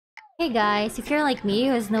Hey guys, if you're like me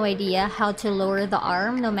who has no idea how to lower the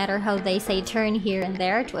arm, no matter how they say turn here and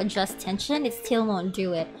there to adjust tension, it still won't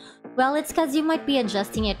do it. Well, it's cause you might be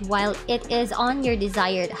adjusting it while it is on your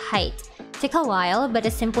desired height. Took a while, but a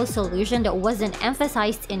simple solution that wasn't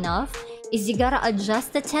emphasized enough is you gotta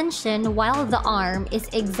adjust the tension while the arm is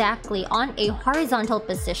exactly on a horizontal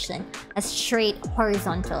position, a straight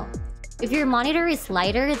horizontal. If your monitor is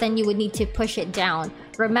lighter, then you would need to push it down.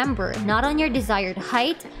 Remember, not on your desired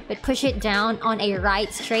height, but push it down on a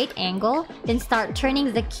right straight angle, then start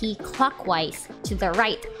turning the key clockwise to the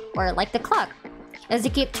right, or like the clock. As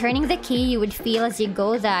you keep turning the key, you would feel as you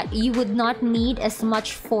go that you would not need as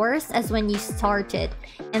much force as when you started.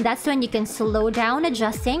 And that's when you can slow down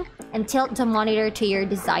adjusting and tilt the monitor to your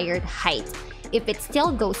desired height. If it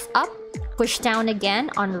still goes up, push down again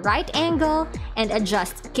on right angle and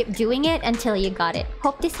adjust. Keep doing it until you got it.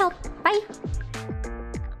 Hope this helped. Bye!